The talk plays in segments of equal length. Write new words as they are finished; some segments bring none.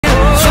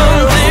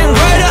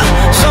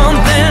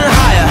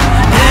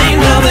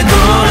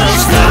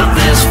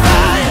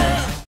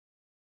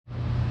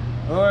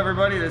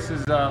everybody, this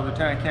is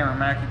Lieutenant Cameron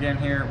Mack again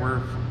here. We're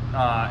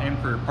in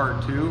for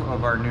part 2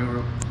 of our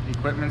new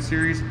equipment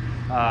series.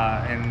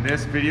 In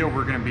this video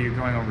we're going to be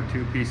going over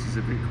 2 pieces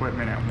of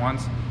equipment at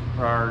once.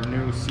 Our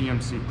new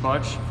CMC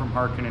clutch from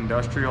Harkin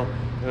Industrial,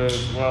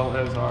 as well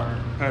as our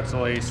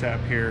Petzl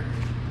ASAP here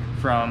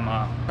from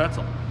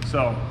Petzl.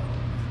 So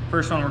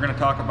first one we're going to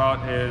talk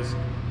about is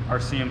our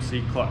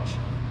CMC clutch.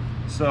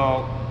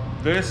 So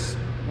this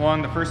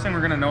one, the first thing we're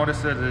going to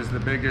notice that is the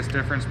biggest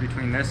difference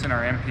between this and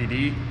our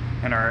MPD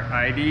and our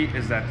ID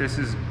is that this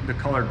is the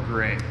color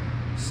gray.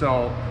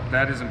 So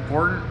that is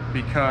important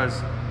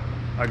because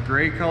a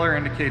gray color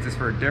indicates it's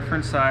for a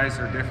different size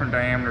or different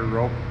diameter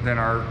rope than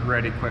our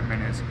red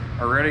equipment is.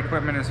 Our red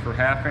equipment is for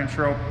 1/2 inch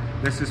rope.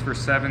 This is for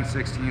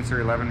 7/16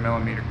 or 11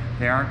 millimeter.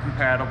 They aren't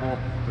compatible.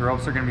 The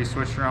ropes are going to be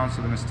switched around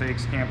so the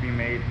mistakes can't be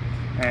made.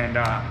 And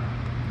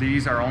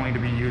these are only to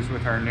be used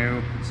with our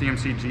new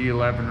CMC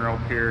G11 rope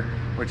here,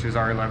 which is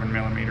our 11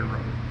 millimeter rope.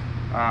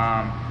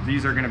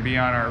 These are going to be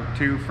on our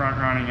 2 front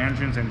running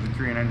engines, engine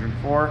 3 and engine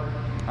 4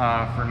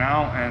 for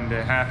now, and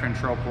the 1/2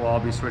 inch rope will all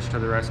be switched to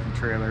the rescue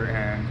trailer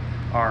and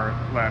our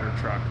ladder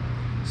truck.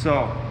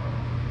 So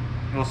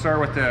we'll start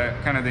with the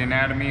kind of the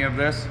anatomy of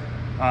this.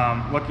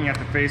 Looking at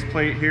the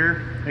faceplate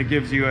here, it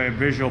gives you a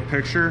visual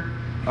picture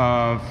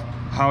of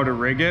how to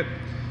rig it.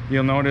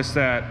 You'll notice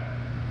that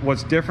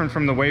what's different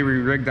from the way we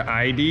rig the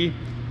ID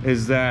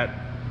is that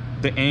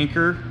the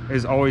anchor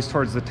is always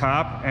towards the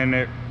top and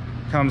it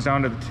comes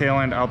down to the tail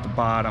end out the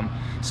bottom.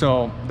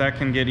 So that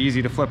can get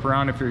easy to flip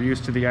around if you're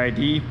used to the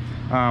ID.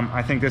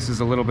 I think this is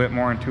a little bit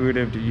more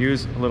intuitive to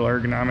use, a little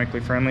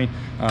ergonomically friendly,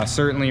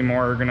 certainly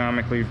more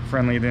ergonomically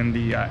friendly than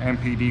the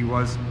MPD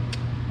was.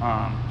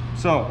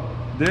 So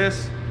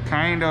this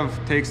kind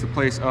of takes the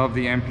place of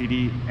the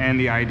MPD and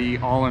the ID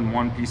all in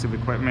one piece of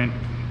equipment.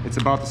 It's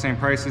about the same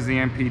price as the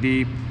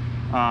MPD.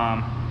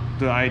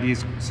 The ID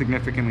is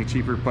significantly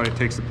cheaper, but it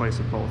takes the place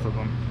of both of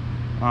them.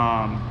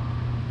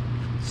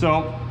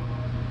 So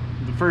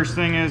the first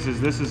thing is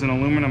this is an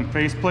aluminum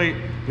faceplate.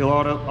 You'll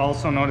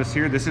also notice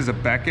here, this is a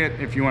Beckett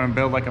if you want to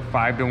build like a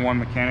 5-to-1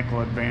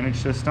 mechanical advantage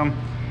system.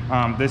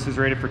 This is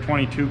rated for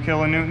 22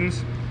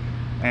 kilonewtons,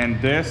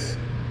 and this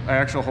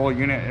actual whole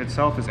unit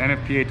itself is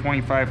NFPA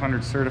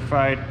 2500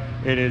 certified.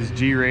 It is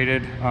G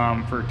rated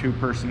for a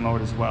 2-person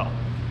load as well.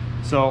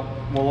 So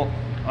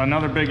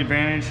another big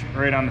advantage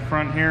right on the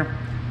front here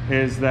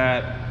is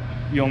that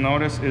you'll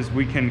notice is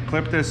we can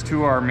clip this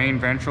to our main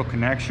ventral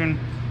connection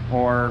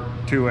or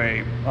to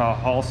a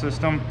hull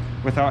system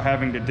without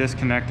having to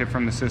disconnect it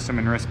from the system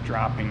and risk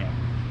dropping it.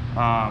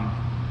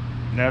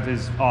 That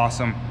is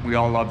awesome. We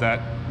all love that.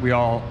 We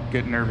all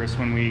get nervous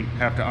when we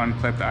have to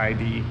unclip the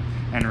ID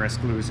and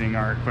risk losing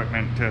our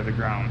equipment to the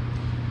ground.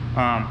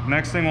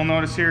 Next thing we'll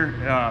notice here,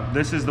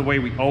 this is the way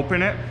we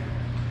open it,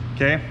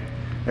 okay?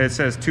 It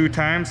says 2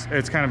 times.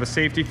 It's kind of a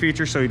safety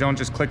feature, so you don't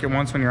just click it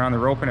once when you're on the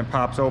rope and it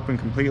pops open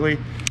completely.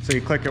 So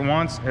you click it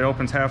once, it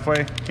opens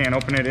halfway, can't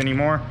open it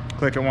anymore,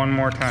 click it one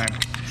more time.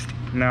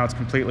 Now it's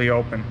completely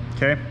open,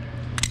 okay?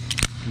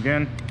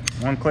 Again,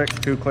 1 click,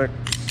 2 click,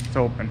 it's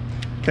open,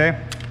 okay?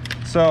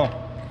 So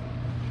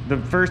the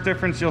first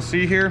difference you'll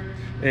see here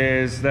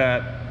is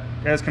that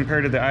as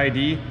compared to the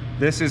ID,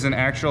 this is an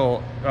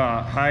actual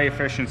high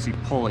efficiency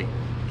pulley,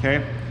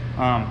 okay?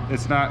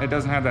 It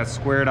doesn't have that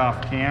squared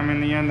off cam in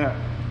the end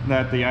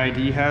that the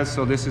ID has,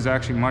 so this is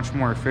actually much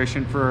more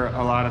efficient for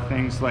a lot of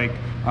things like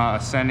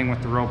ascending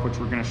with the rope, which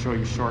we're going to show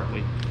you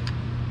shortly.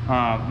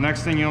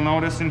 Next thing you'll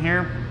notice in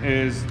here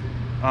is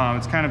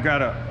it's kind of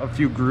got a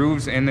few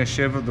grooves in the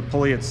sheave of the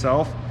pulley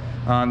itself.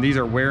 These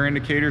are wear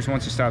indicators.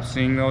 Once you stop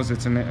seeing those,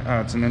 it's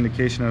an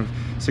indication of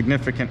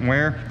significant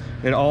wear.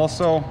 It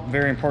also,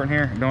 very important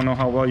here, I don't know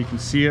how well you can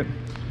see it,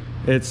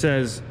 it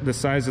says the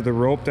size of the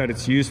rope that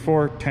it's used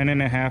for,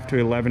 10.5 to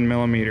 11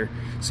 millimeter.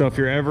 So if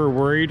you're ever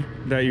worried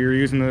that you're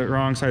using the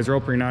wrong size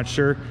rope or you're not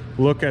sure,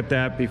 look at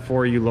that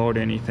before you load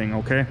anything,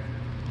 okay?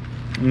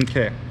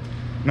 Okay,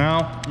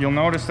 now you'll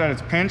notice that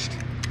it's pinched,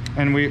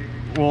 and we'll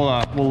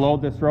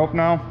load this rope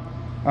now.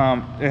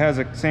 It has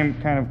the same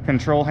kind of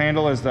control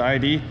handle as the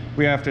ID.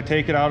 We have to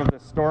take it out of the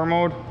store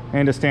mode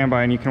into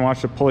standby, and you can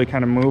watch the pulley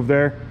kind of move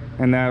there,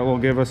 and that will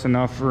give us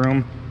enough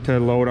room to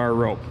load our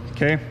rope,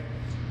 okay?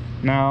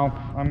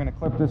 Now I'm going to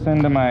clip this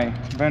into my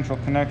ventral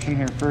connection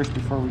here first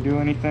before we do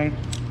anything,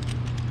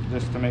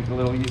 just to make it a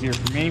little easier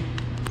for me.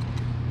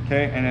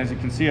 Okay, and as you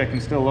can see, I can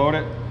still load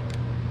it.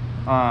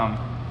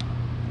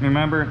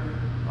 Remember,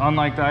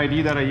 unlike the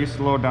ID that I used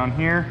to load down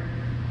here,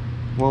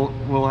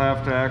 we'll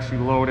have to actually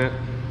load it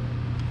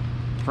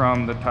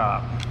from the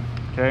top.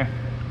 Okay,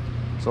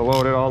 so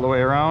load it all the way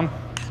around.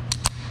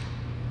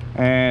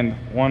 And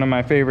one of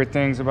my favorite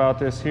things about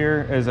this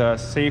here is a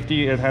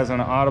safety. It has an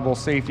audible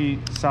safety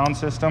sound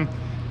system.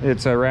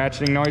 It's a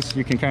ratcheting noise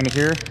you can kind of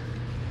hear,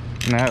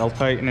 and that'll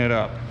tighten it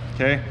up,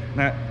 okay?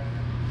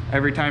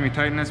 Every time you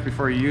tighten this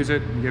before you use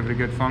it, give it a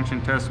good function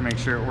test to make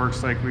sure it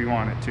works like we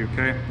want it to,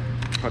 okay?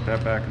 Put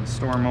that back in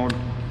store mode.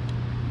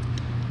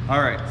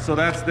 All right, so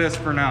that's this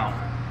for now.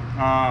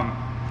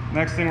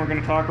 Next thing we're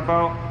gonna talk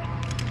about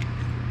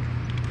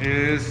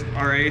is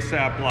our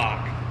ASAP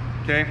block,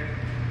 okay?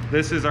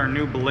 This is our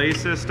new belay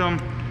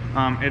system.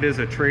 It is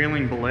a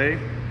trailing belay.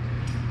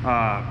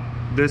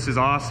 This is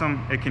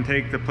awesome. It can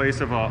take the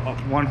place of a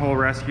one-hole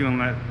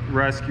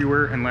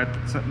rescuer and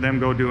let them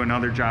go do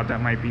another job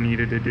that might be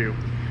needed to do.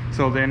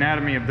 So the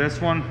anatomy of this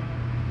one,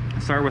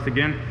 start with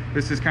again,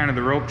 this is kind of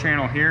the rope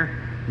channel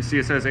here. You see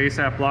it says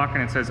ASAP lock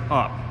and it says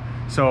up.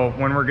 So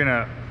when we're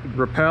gonna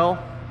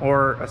rappel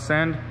or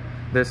ascend,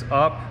 this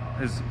up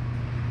is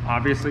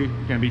obviously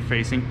gonna be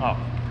facing up.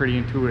 Pretty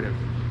intuitive,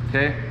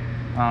 okay?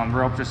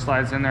 Rope just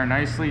slides in there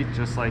nicely,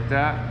 just like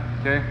that,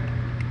 okay?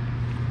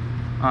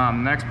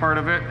 Next part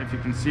of it, if you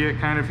can see it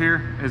kind of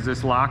here, is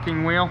this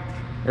locking wheel.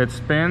 It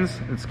spins,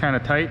 it's kind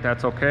of tight,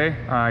 that's okay.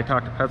 I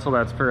talked to Petzl,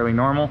 that's fairly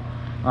normal.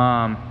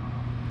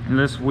 And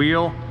this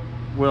wheel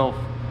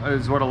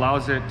is what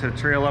allows it to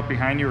trail up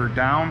behind you or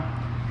down.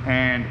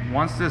 And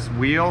once this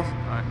wheel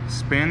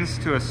spins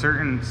to a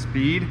certain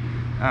speed,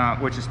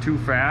 which is too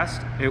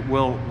fast, it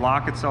will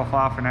lock itself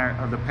off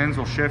and the pins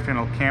will shift and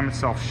it'll cam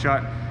itself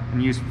shut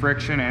and use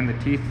friction and the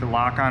teeth to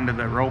lock onto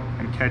the rope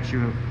and catch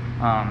you.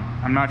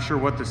 I'm not sure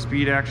what the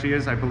speed actually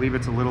is. I believe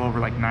it's a little over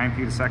like 9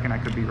 feet a second. I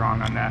could be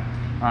wrong on that.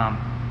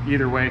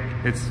 Either way,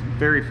 it's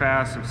very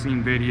fast. I've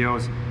seen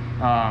videos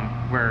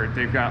where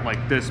they've got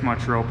like this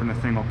much rope and the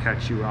thing will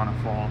catch you on a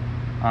fall.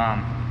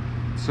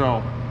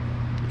 So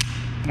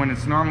when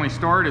it's normally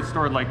stored, it's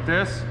stored like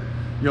this.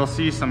 You'll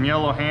see some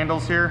yellow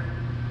handles here.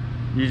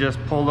 You just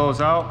pull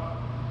those out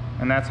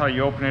and that's how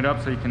you open it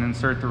up so you can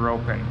insert the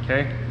rope in,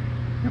 okay?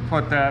 You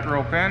put that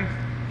rope in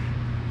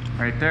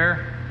right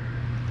there.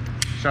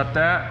 Shut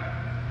that,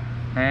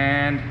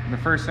 and the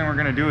first thing we're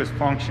going to do is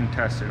function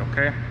test it,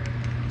 okay?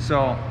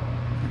 So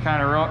you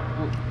kind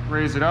of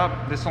raise it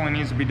up. This only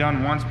needs to be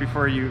done once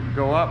before you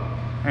go up,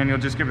 and you'll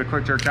just give it a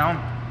quick jerk down.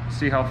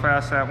 See how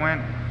fast that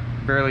went?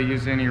 Barely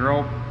used any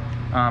rope.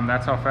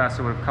 That's how fast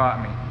it would have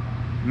caught me.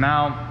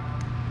 Now,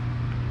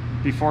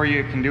 before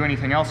you can do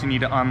anything else, you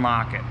need to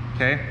unlock it,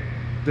 okay?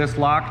 This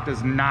lock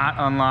does not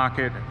unlock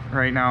it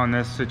right now in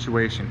this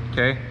situation,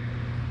 okay?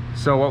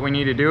 So what we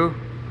need to do,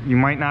 you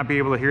might not be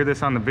able to hear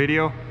this on the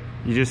video.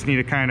 You just need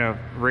to kind of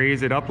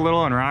raise it up a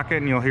little and rock it,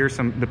 and you'll hear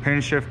the pin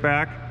shift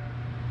back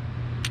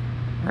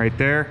right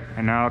there,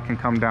 and now it can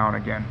come down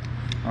again,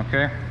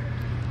 okay?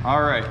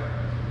 All right,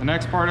 the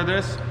next part of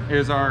this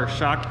is our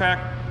shock pack.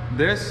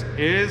 This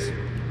is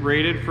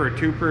rated for a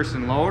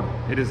 2-person load.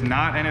 It is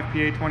not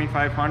NFPA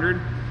 2500,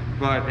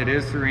 but it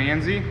is through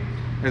ANSI.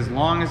 As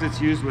long as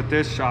it's used with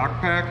this shock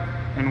pack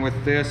and with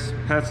this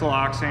Petzl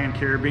Oxane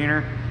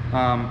carabiner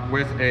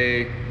with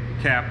a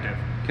captive.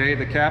 Okay,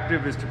 the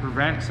captive is to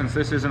prevent, since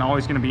this isn't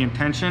always going to be in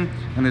tension,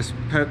 and this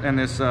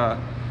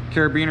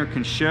carabiner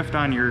can shift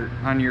on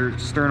your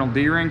sternal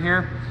D-ring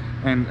here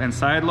and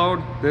side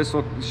load. This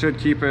should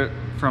keep it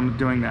from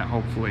doing that,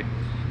 hopefully.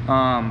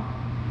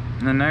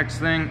 The next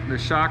thing, the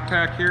shock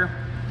pack here.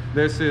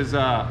 This is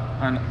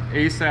an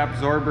ASAP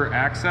absorber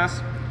access.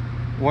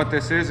 What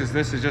this is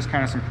just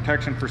kind of some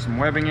protection for some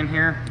webbing in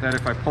here, that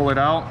if I pull it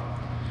out,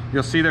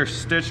 you'll see there's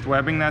stitched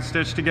webbing that's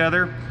stitched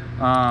together.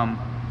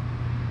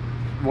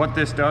 What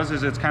this does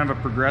is it's kind of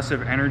a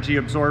progressive energy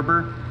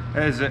absorber.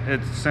 As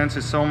it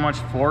senses so much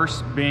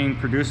force being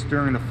produced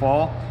during the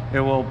fall, it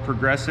will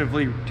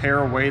progressively tear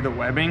away the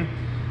webbing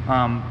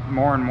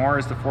more and more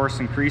as the force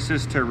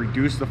increases, to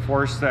reduce the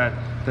force that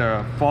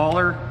the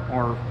faller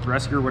or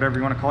rescuer, whatever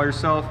you want to call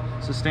yourself,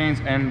 sustains,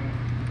 and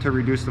to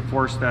reduce the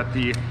force that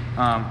the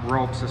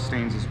rope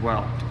sustains as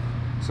well.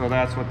 So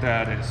that's what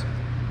that is.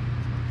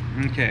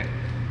 Okay,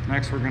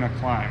 next we're going to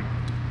climb.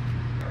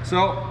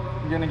 So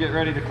I'm going to get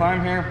ready to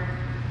climb here.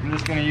 I'm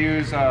just going to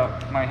use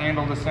my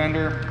handle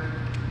descender.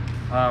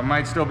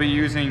 Might still be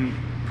using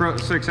Pro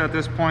 6 at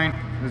this point.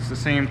 It's the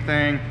same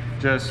thing.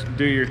 Just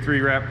do your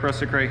 3-wrap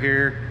prusik right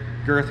here,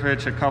 girth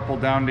hitch a couple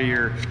down to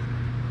your,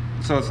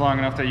 so it's long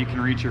enough that you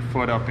can reach your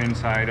foot up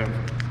inside of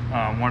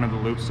one of the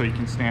loops so you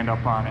can stand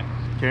up on it.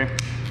 Okay,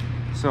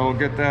 so we'll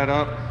get that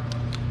up,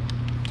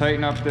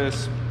 tighten up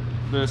this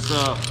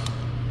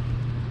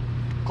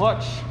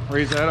clutch,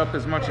 raise that up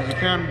as much as you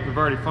can. We've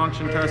already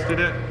function tested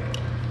it.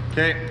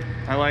 Okay,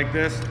 I like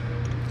this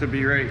to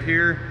be right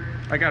here.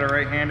 I got a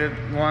right-handed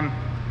one.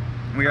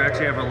 We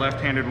actually have a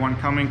left-handed one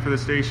coming for the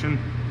station.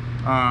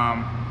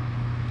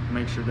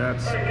 Make sure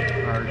that's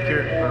our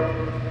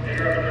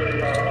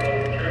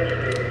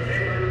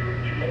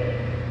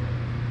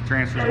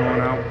transfer's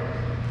going out.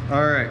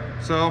 All right,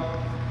 so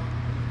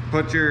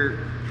put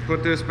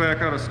this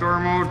back out of store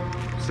mode,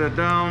 sit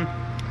down.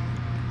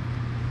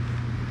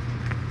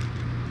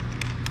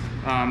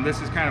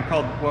 This is kind of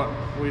called what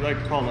we like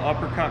to call the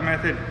uppercut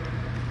method.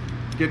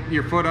 Get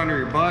your foot under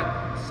your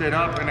butt, sit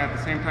up, and at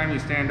the same time you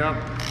stand up,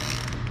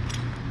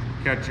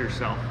 catch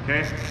yourself,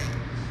 okay?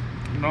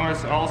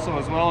 Notice also,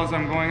 as well as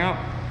I'm going up,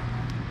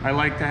 I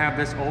like to have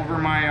this over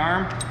my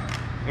arm.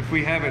 If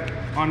we have it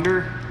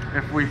under,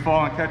 if we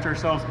fall and catch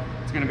ourselves,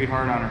 it's gonna be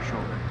hard on our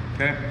shoulder,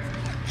 okay?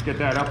 Just get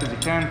that up as you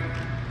can.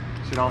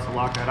 You should also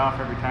lock that off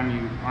every time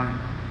you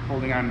aren't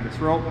holding on to this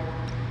rope.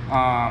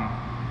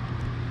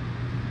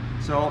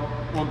 So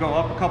we'll go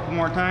up a couple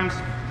more times.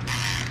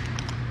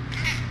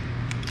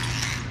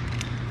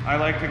 I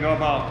like to go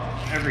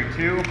about every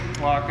 2,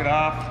 lock it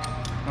off,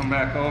 come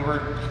back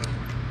over,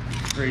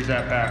 raise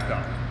that back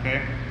up,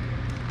 okay?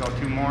 Go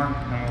 2 more,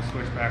 and then we'll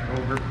switch back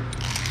over.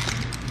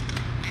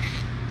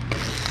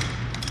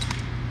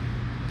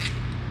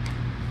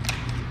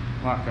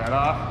 Lock that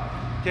off.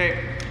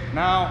 Okay,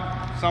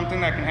 now something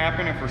that can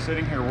happen if we're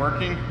sitting here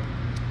working,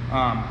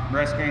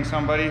 rescuing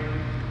somebody.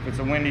 If it's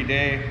a windy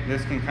day,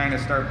 this can kind of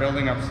start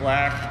building up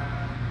slack,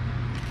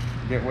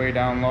 get way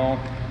down low.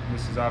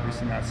 This is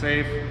obviously not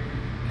safe.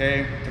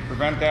 Okay, to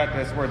prevent that,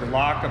 that's where the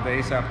lock of the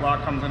ASAP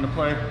lock comes into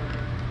play.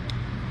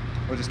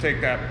 We'll just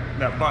take that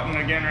button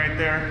again right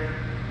there,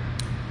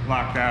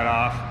 lock that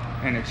off,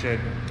 and it should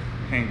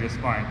hang just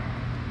fine.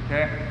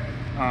 Okay,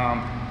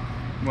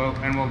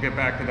 we'll get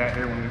back to that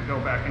here when we go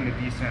back into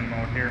descend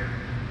mode here.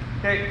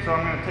 Okay, so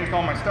I'm going to take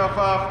all my stuff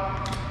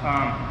off.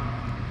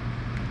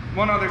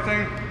 One other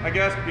thing, I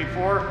guess,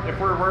 before, if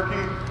we're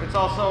working, it's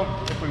also,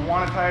 if we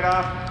want to tie it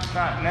off, it's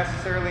not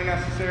necessarily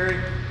necessary.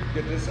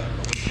 Get this up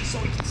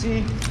so we can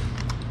see.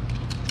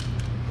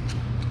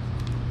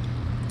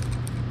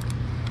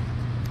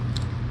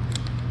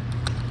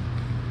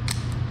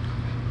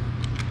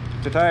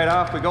 To tie it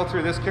off, we go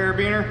through this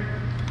carabiner,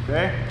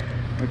 okay?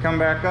 We come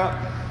back up,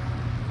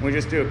 we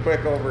just do a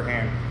quick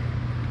overhand.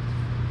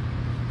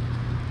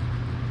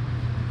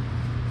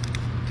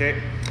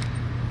 Okay,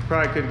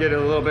 probably could get it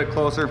a little bit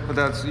closer, but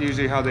that's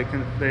usually how they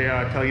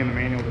tell you in the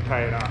manual to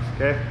tie it off,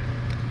 okay?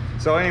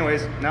 So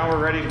anyways, now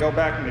we're ready to go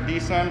back into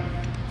descend.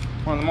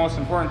 One of the most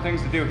important things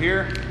to do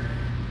here,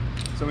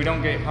 so we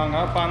don't get hung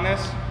up on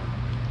this,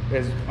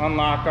 is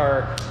unlock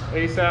our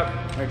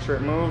ASAP, make sure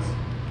it moves.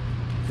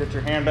 Get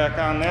your hand back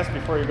on this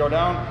before you go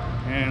down,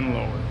 and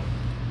lower.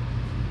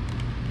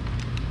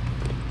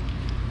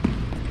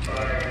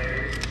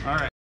 All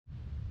right.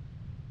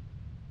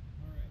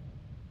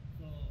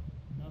 So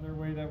another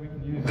way that we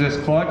can use this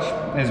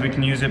clutch is we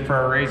can use it for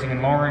our raising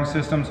and lowering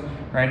systems.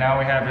 Right now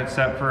we have it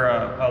set for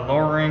a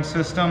lowering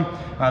system.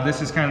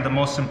 This is kind of the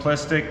most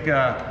simplistic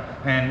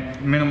and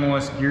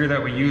minimalist gear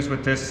that we use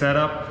with this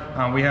setup.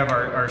 We have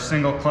our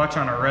single clutch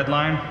on our red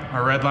line.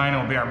 Our red line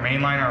will be our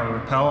main line, our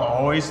rappel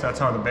always. That's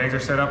how the bags are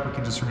set up. We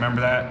can just remember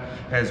that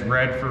as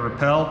red for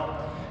rappel.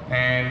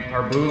 And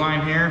our blue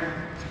line here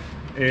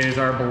is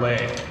our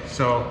belay.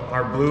 So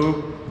our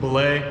blue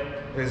belay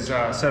is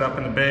set up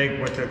in the bag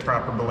with the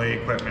proper belay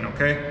equipment,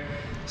 okay?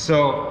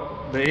 So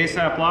the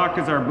ASAP lock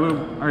is our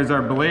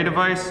belay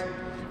device.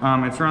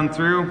 It's run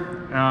through.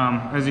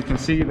 As you can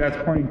see, that's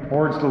pointing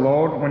towards the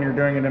load when you're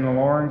doing it in the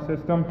lowering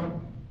system.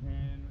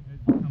 And as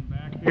you come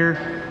back here,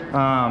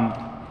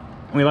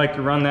 we like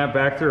to run that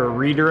back through a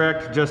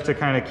redirect just to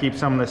kind of keep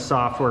some of the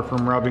software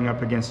from rubbing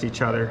up against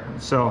each other.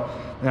 So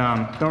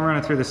don't run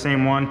it through the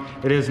same one.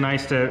 It is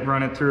nice to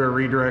run it through a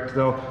redirect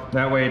though.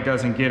 That way it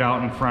doesn't get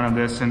out in front of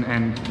this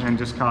and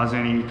just cause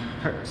any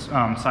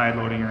side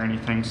loading or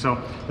anything.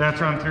 So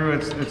that's run through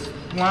its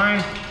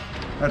line.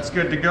 That's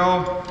good to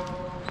go.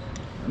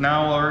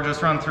 Now we'll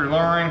just run through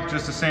lowering,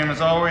 just the same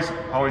as always.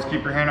 Always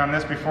keep your hand on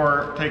this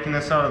before taking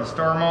this out of the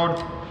store mode.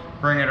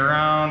 Bring it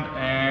around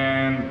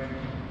and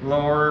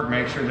lower.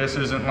 Make sure this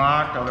isn't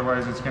locked,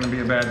 otherwise it's going to be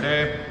a bad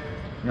day.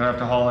 You'll have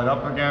to haul it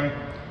up again.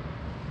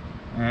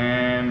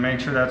 And make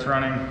sure that's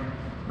running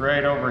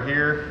right over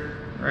here,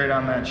 right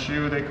on that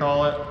shoe they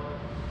call it.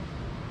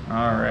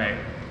 All right.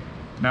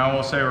 Now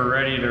we'll say we're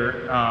ready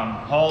to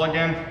haul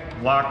again.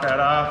 Lock that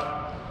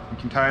off. We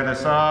can tie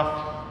this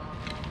off.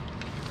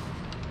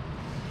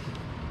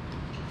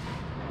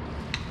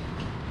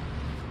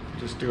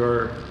 Just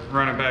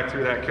run it back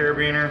through that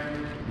carabiner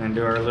and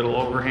do our little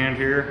overhand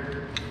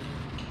here.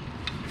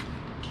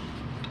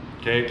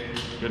 Okay,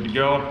 good to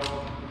go.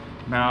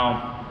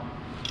 Now,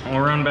 we'll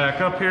run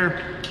back up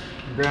here,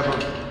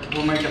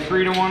 we'll make a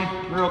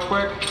 3-to-1 real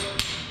quick.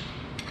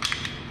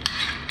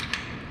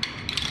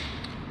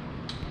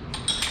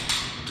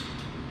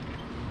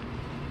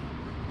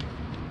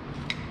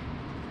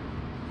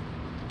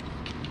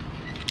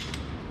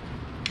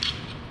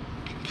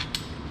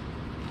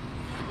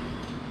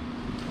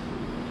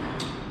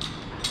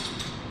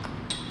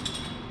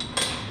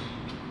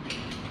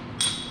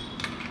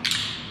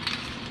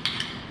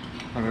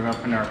 Put it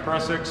up in our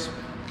Prussics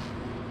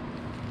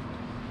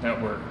that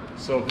were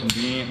so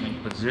conveniently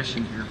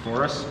positioned here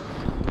for us.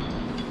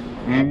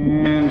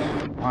 And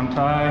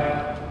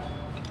untie.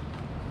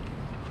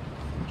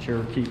 Make sure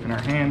we're keeping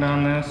our hand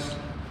on this.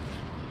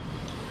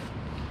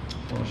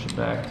 Push it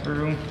back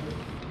through.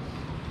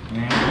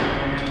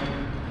 And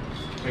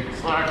take the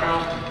slack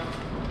out.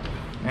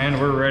 And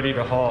we're ready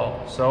to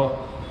haul.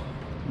 So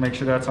make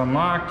sure that's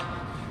unlocked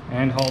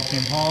and haul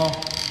team haul.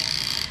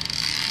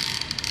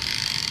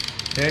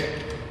 Okay,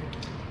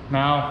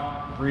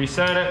 now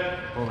reset it,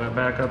 pull that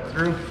back up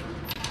through.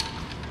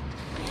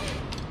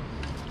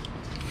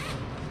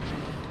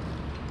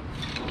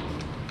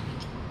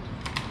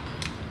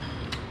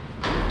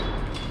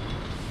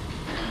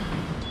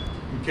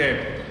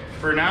 Okay,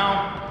 for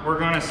now, we're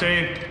gonna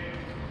say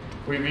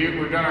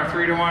we've done our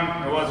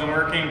 3-to-1, it wasn't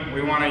working.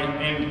 We wanna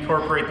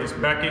incorporate this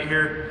Beckett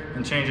here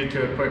and change it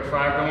to a quick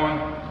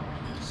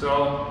 5-to-1.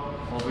 So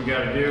all we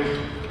gotta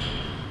do,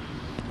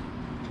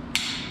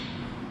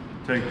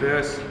 take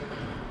this,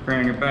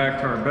 bring it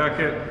back to our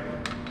becket.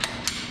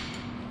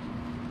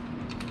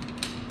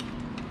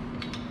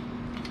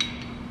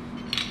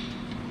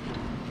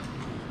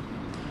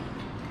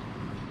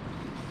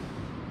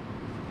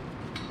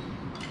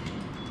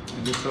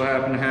 I just so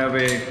happen to have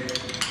a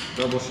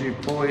double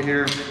sheet pulley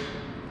here.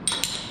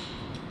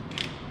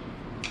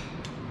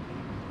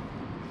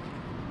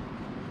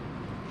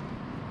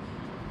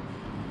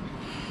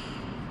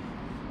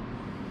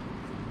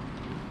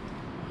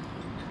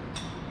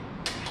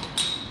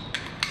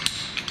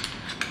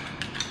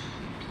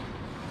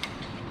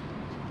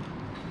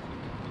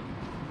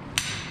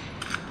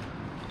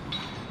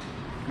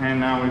 And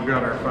now we've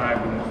got our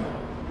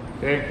 5-to-1.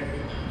 Okay,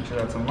 make sure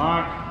that's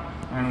unlocked,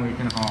 and we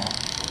can haul.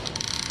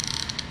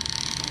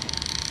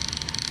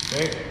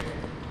 Okay,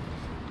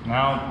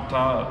 now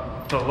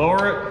to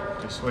lower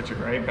it, just switch it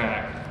right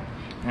back.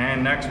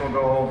 And next we'll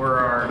go over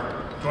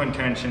our twin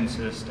tension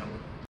system.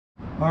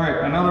 All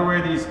right, another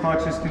way these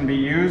clutches can be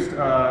used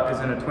is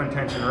in a twin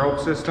tension rope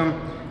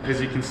system. As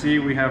you can see,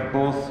 we have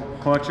both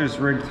clutches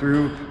rigged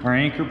through our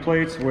anchor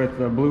plates with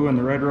the blue and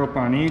the red rope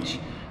on each.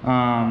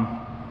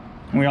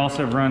 We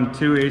also have run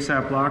 2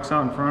 ASAP locks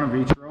out in front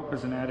of each rope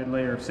as an added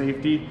layer of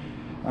safety.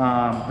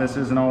 This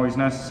isn't always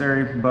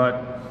necessary,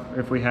 but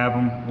if we have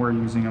them, we're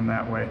using them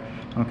that way,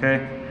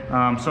 okay?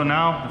 So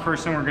now the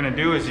first thing we're gonna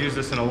do is use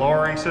this in a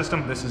lowering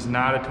system. This is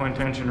not a twin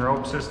tension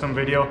rope system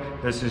video.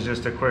 This is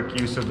just a quick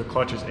use of the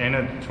clutches in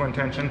a twin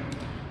tension.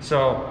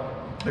 So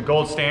the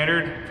gold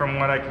standard, from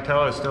what I can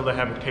tell, is still to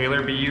have a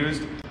tailer be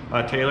used.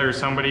 A tailer is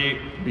somebody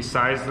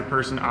besides the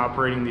person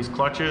operating these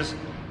clutches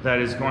that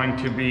is going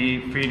to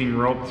be feeding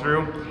rope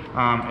through.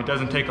 It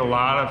doesn't take a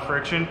lot of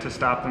friction to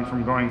stop them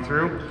from going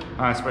through,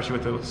 especially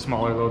with the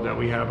smaller load that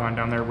we have on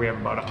down there. We have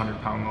about a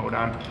 100-pound load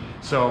on.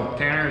 So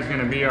Tanner is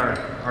gonna be our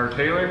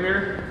tailer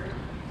here.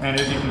 And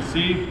as you can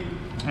see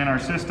in our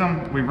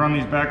system, we've run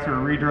these back through a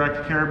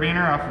redirected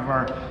carabiner off of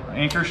our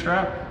anchor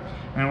strap.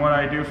 And what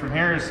I do from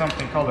here is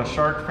something called a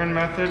shark fin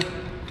method,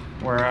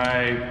 where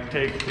I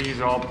take these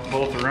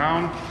both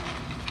around,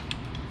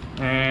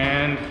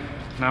 and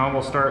now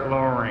we'll start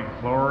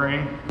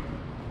lowering,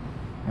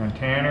 and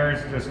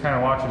Tanner's just kind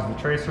of watches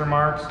the tracer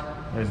marks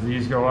as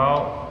these go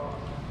out.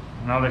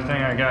 Another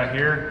thing I got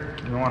here,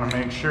 we want to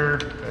make sure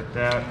that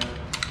that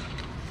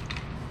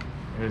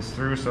is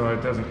through so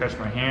it doesn't catch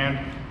my hand.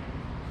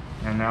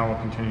 And now we'll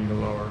continue to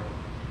lower.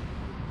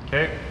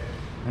 Okay,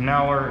 and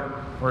now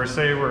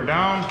we're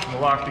down,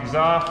 we'll lock these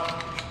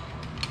off.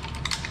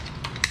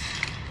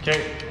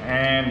 Okay,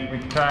 and we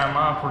can tie them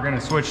off. We're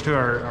gonna switch to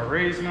our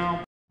raise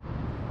now.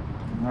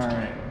 All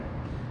right,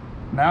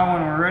 now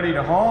when we're ready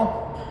to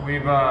haul,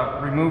 we've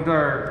removed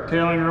our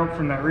tailing rope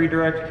from that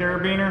redirect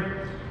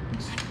carabiner.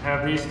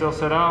 Have these still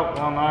set out.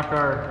 We'll unlock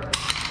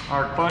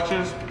our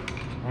clutches,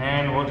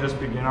 and we'll just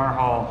begin our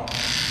haul.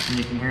 And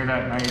you can hear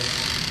that nice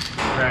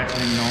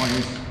scratching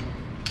noise.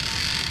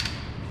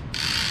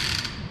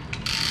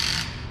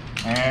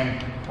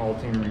 And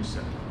halting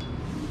reset.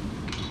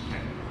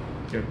 Okay,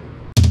 good.